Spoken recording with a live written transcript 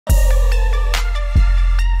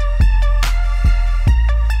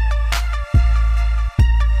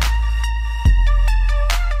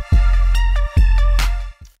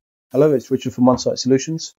Hello, it's Richard from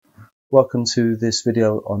Sightsolutions. Welcome to this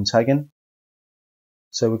video on tagging.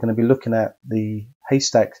 So we're going to be looking at the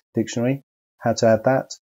Haystack dictionary, how to add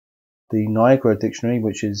that, the Niagara dictionary,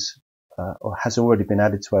 which is or has already been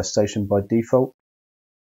added to our station by default,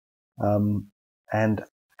 and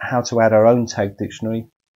how to add our own tag dictionary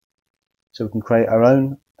so we can create our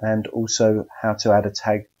own, and also how to add a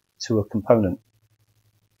tag to a component.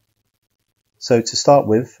 So to start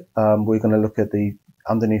with, we're going to look at the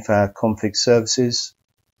underneath our config services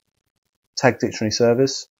tag dictionary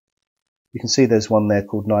service. You can see there's one there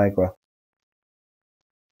called Niagara.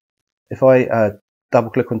 If I double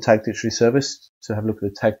click on tag dictionary service to have a look at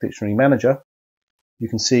the tag dictionary manager, you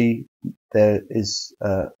can see there is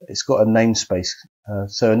it's got a namespace.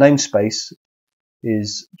 So a namespace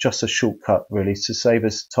is just a shortcut really to save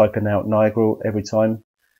us typing out Niagara every time.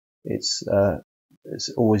 It's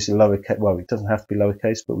always a lowercase. Well, it doesn't have to be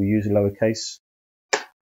lowercase, but we use a lowercase.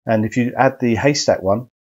 And if you add the Haystack one,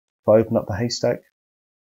 if I open up the Haystack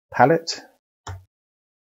palette,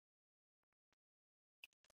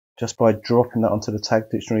 just by dropping that onto the tag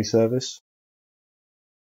dictionary service,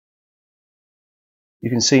 you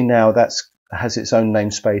can see now that has its own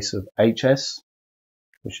namespace of HS,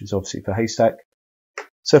 which is obviously for Haystack.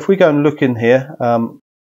 So if we go and look in here,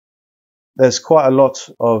 there's quite a lot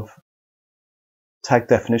of tag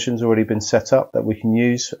definitions already been set up that we can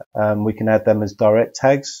use. We can add them as direct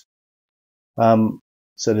tags.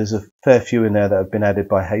 So there's a fair few in there that have been added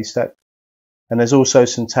by Haystack. And there's also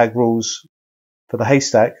some tag rules for the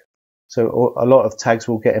Haystack. So a lot of tags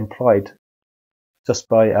will get implied just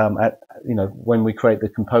by, when we create the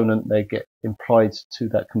component, they get implied to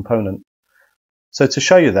that component. So to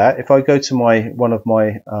show you that, if I go to one of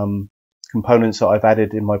my components that I've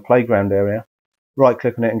added in my playground area, right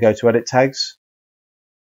click on it and go to edit tags.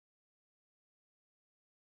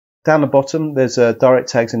 Down the bottom, there's direct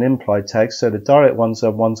tags and implied tags. So the direct ones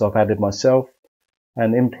are ones I've added myself,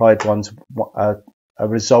 and implied ones are a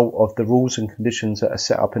result of the rules and conditions that are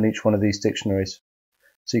set up in each one of these dictionaries.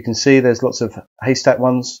 So you can see there's lots of Haystack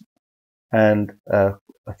ones and a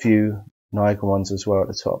few Niagara ones as well at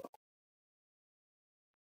the top.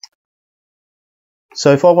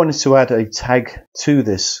 So if I wanted to add a tag to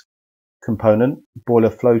this component,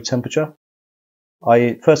 boiler flow temperature,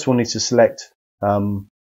 I first of all need to select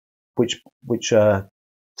which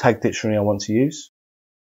tag dictionary I want to use.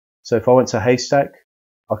 So if I went to Haystack,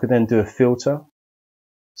 I could then do a filter,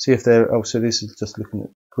 see if there. Oh, so this is just looking at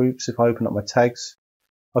groups. If I open up my tags,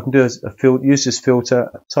 I can do use this filter,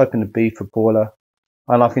 type in the B for boiler,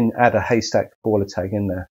 and I can add a Haystack boiler tag in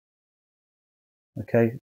there.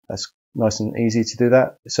 Okay, that's nice and easy to do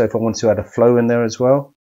that. So if I want to add a flow in there as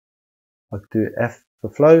well, I could do F for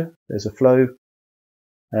flow. There's a flow.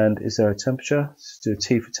 And is there a temperature? Let's do a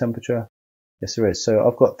T for temperature. Yes, there is. So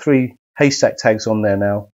I've got 3 Haystack tags on there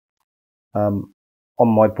now on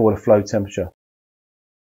my boiler flow temperature.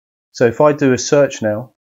 So if I do a search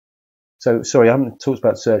now, so sorry, I haven't talked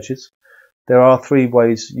about searches. There are 3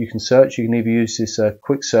 ways you can search. You can either use this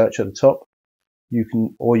quick search at the top,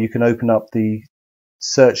 or you can open up the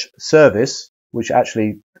search service, which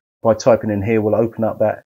actually by typing in here will open up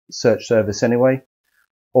that search service anyway.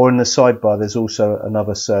 Or in the sidebar, there's also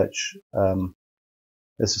another search.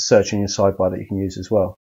 There's a search in your sidebar that you can use as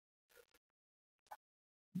well.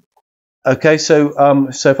 Okay, so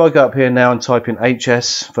if I go up here now and type in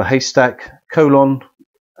HS for Haystack, colon,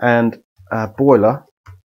 and boiler,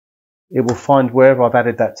 it will find wherever I've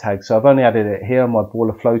added that tag. So I've only added it here on my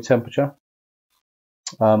boiler flow temperature.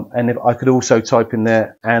 And if I could also type in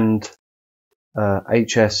there and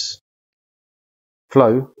HS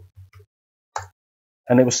flow,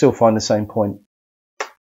 and it will still find the same point.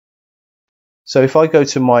 So if I go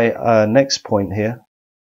to my next point here,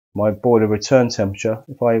 my boiler return temperature,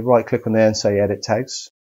 if I right click on there and say edit tags,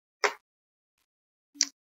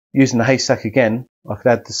 using the Haystack again, I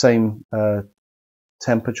could add the same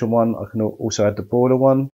temperature one. I can also add the boiler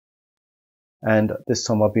one, and this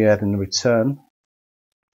time I'll be adding the return.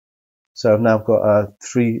 So I've now got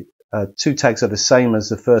 2 tags are the same as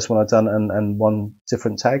the first one I've done, and 1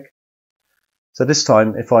 different tag. So this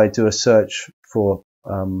time, if I do a search for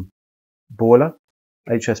boiler,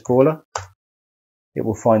 HS boiler, it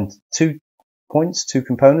will find 2 points, 2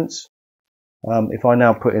 components. If I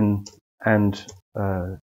now put in and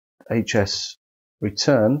HS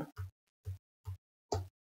return,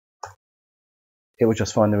 it will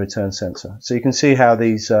just find the return sensor. So you can see how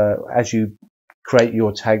these, as you create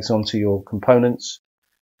your tags onto your components,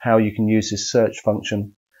 how you can use this search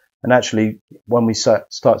function. And actually, when we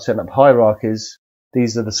start setting up hierarchies,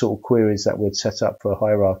 these are the sort of queries that we'd set up for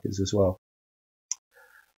hierarchies as well.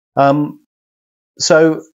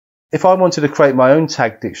 So if I wanted to create my own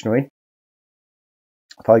tag dictionary,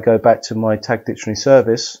 if I go back to my tag dictionary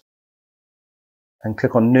service and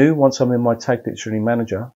click on new, once I'm in my tag dictionary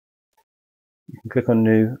manager, you can click on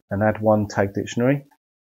new and add one tag dictionary.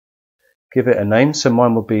 Give it a name, so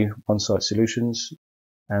mine will be Sightsolutions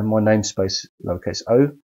and my namespace lowercase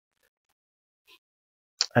o.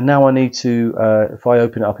 And now I need to, if I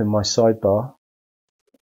open it up in my sidebar,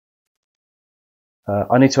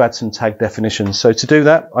 I need to add some tag definitions. So to do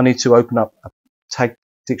that, I need to open up a tag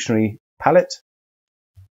dictionary palette.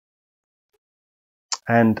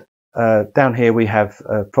 And down here we have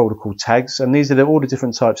a folder called tags, and these are all the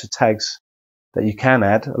different types of tags that you can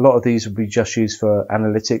add. A lot of these will be just used for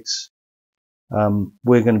analytics.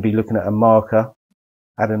 We're going to be looking at a marker,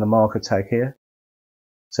 adding a marker tag here.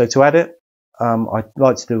 So to add it, I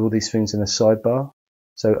like to do all these things in a sidebar.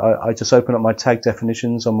 So I just open up my tag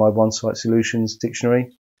definitions on my Sightsolutions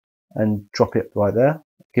dictionary and drop it right there.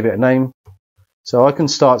 Give it a name. So I can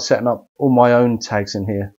start setting up all my own tags in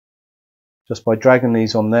here just by dragging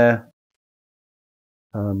these on there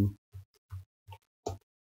and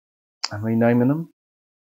renaming them.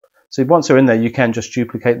 So once they're in there, you can just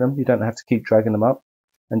duplicate them. You don't have to keep dragging them up,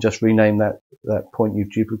 and just rename that point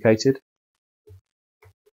you've duplicated.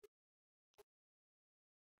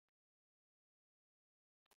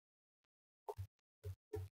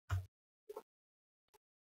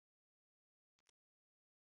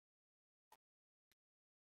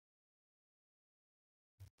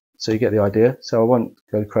 So you get the idea. So I won't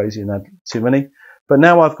go crazy and add too many. But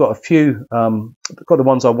now I've got a few, I've got the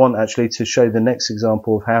ones I want actually to show the next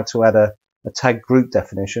example of how to add a tag group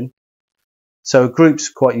definition. So a group's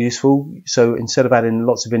quite useful. So instead of adding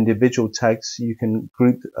lots of individual tags, you can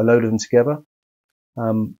group a load of them together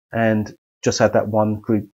and just add that one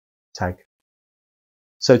group tag.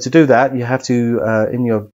 So to do that, you have to, in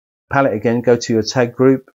your palette again, go to your tag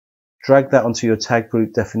group, drag that onto your tag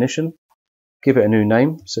group definition, give it a new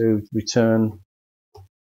name. So return,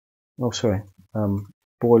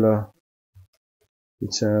 boiler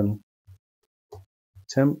return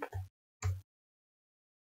temp.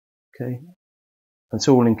 Okay, it's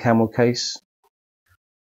all in camel case.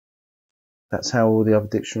 That's how all the other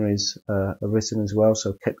dictionaries are written as well.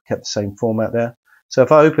 So kept the same format there. So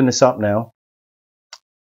if I open this up now,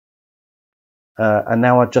 and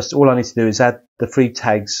now all I need to do is add the 3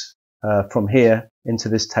 tags from here into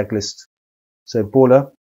this tag list. So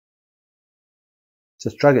boiler,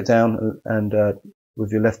 just drag it down and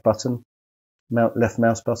with your left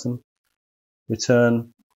mouse button,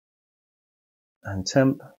 return and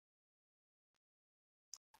temp.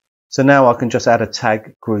 So now I can just add a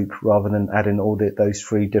tag group rather than adding all those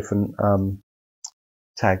 3 different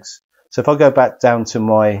tags. So if I go back down to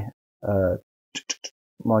my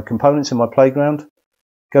components in my playground,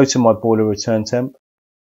 go to my boiler return temp,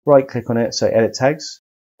 right click on it, so edit tags.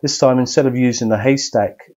 This time, instead of using the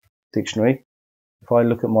haystack dictionary, if I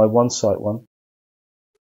look at my OneSight one,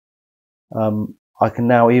 I can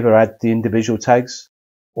now either add the individual tags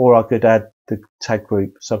or I could add the tag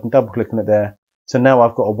group. So I can double click on it there. So now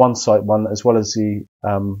I've got a OneSight one as well as the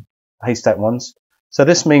haystack ones. So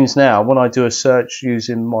this means now when I do a search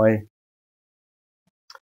using my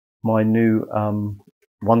new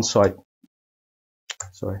OneSight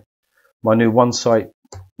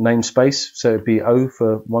namespace, so it'd be O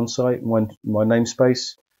for OneSight, my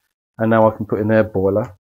namespace, and now I can put in there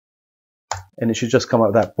boiler, and it should just come up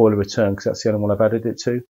with that boiler return because that's the only one I've added it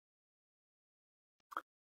to.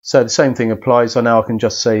 So the same thing applies. So now I can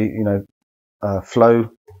just say, flow,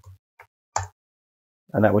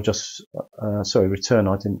 and that would just return.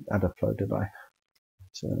 I didn't add a flow, did I?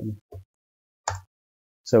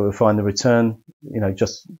 So we'll find the return.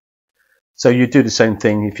 So you do the same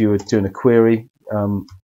thing if you were doing a query.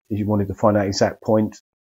 If you wanted to find out exact point,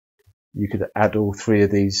 you could add all 3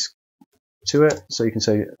 of these to it. So you can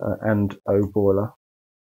say and O boiler.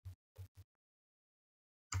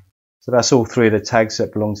 So that's all 3 of the tags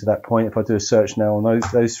that belong to that point. If I do a search now on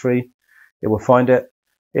those 3, it will find it.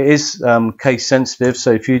 It is case sensitive,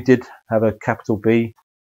 so if you did have a capital B,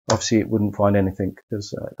 obviously it wouldn't find anything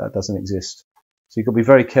because that doesn't exist. So you've got to be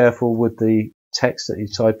very careful with the text that you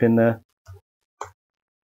type in there.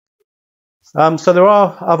 So there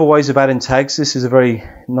are other ways of adding tags. This is a very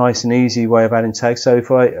nice and easy way of adding tags. So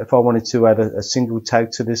if I wanted to add a single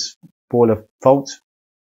tag to this boiler fault,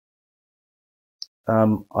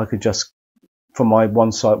 I could just, from my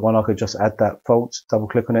OneSight one, I could just add that fault, double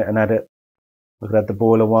click on it and add it. I could add the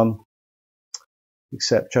boiler one,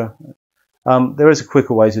 etc. There is a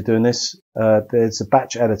quicker way of doing this. There's a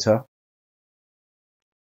batch editor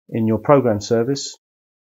in your program service.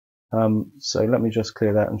 So let me just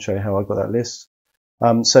clear that and show you how I got that list.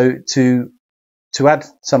 So to add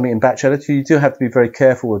something in Batch Editor, you do have to be very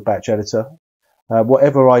careful with Batch Editor.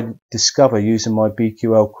 Whatever I discover using my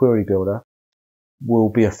BQL query builder will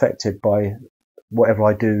be affected by whatever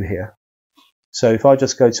I do here. So if I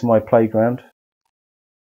just go to my playground,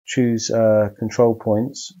 choose control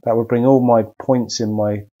points, that will bring all my points in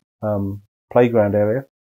my playground area.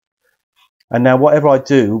 And now whatever I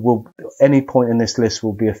do, any point in this list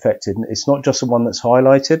will be affected. It's not just the one that's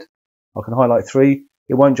highlighted. I can highlight 3.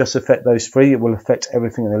 It won't just affect those 3, it will affect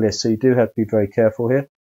everything in the list. So you do have to be very careful here.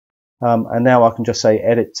 And now I can just say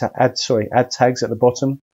add tags at the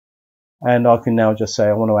bottom. And I can now just say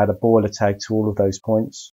I want to add a boiler tag to all of those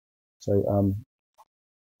points. So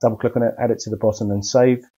double click on it, add it to the bottom and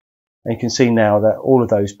save. And you can see now that all of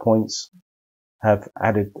those points have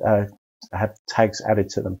tags added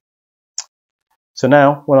to them. So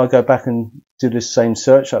now when I go back and do this same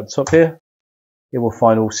search at the top here, it will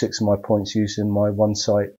find all 6 of my points using my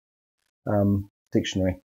OneSight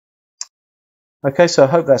dictionary. Okay, so I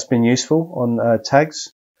hope that's been useful on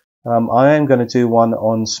tags. I am going to do one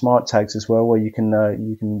on smart tags as well, where you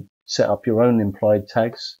can set up your own implied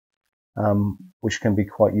tags, which can be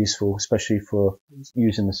quite useful, especially for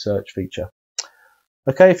using the search feature.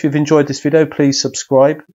 Okay, if you've enjoyed this video, please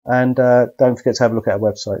subscribe and don't forget to have a look at our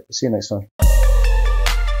website. See you next time.